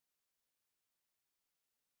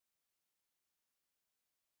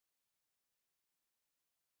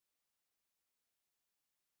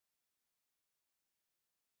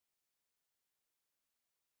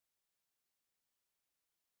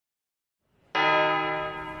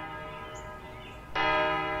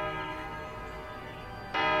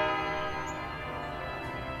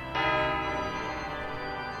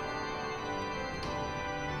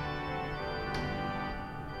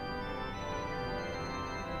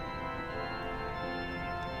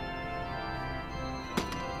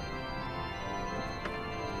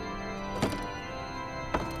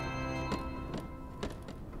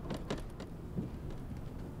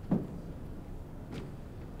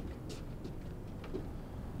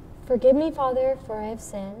Forgive me, Father, for I have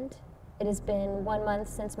sinned. It has been 1 month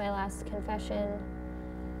since my last confession.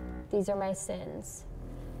 These are my sins.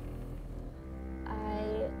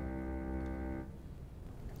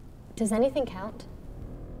 Does anything count?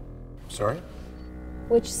 Sorry?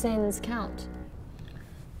 Which sins count?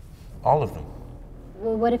 All of them.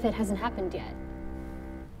 Well, what if it hasn't happened yet?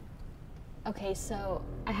 Okay, so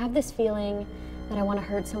I have this feeling that I want to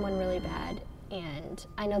hurt someone really bad, and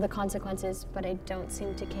I know the consequences, but I don't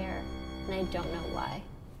seem to care, and I don't know why.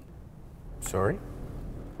 Sorry?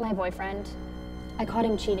 My boyfriend. I caught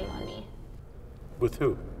him cheating on me. With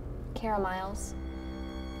who? Kara Miles.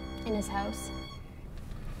 In his house.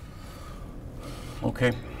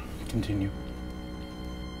 Okay, continue.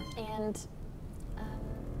 And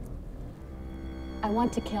I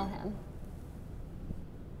want to kill him.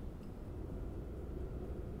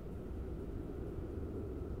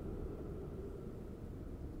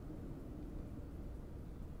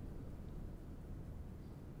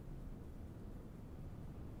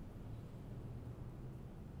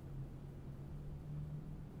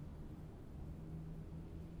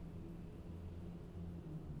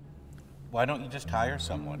 Why don't you just hire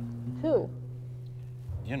someone? Who?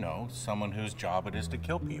 You know, someone whose job it is to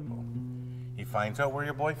kill people. He finds out where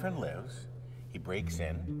your boyfriend lives, he breaks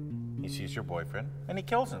in, he sees your boyfriend, and he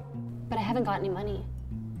kills him. But I haven't got any money.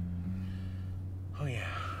 Oh yeah,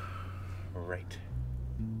 right.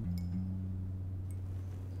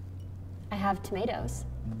 I have tomatoes.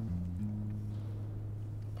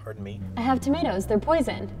 Pardon me? I have tomatoes. They're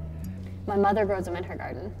poison. My mother grows them in her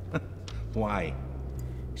garden. Why?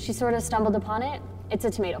 She sort of stumbled upon it. It's a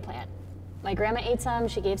tomato plant. My grandma ate some,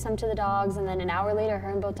 she gave some to the dogs, and then an hour later, her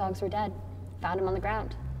and both dogs were dead. Found him on the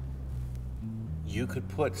ground. You could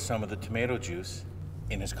put some of the tomato juice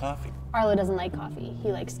in his coffee. Arlo doesn't like coffee.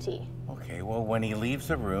 He likes tea. Okay, well, when he leaves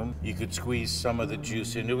the room, you could squeeze some of the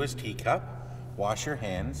juice into his teacup, wash your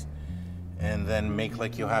hands, and then make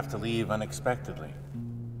like you have to leave unexpectedly.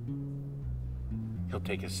 He'll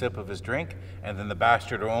take a sip of his drink, and then the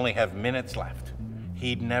bastard will only have minutes left.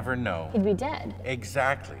 He'd never know. He'd be dead.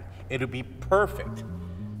 Exactly. It'd be perfect.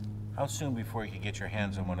 How soon before you could get your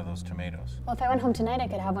hands on one of those tomatoes? Well, if I went home tonight, I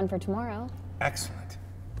could have one for tomorrow. Excellent.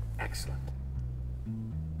 Excellent.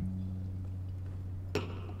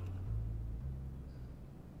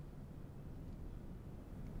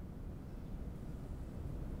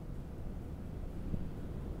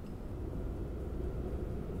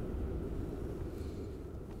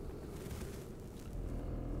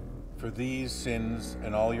 For these sins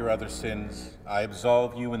and all your other sins, I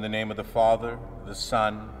absolve you in the name of the Father, the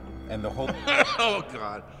Son, and the Holy... Oh,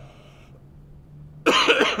 God.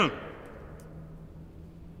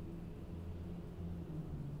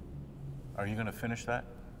 Are you going to finish that?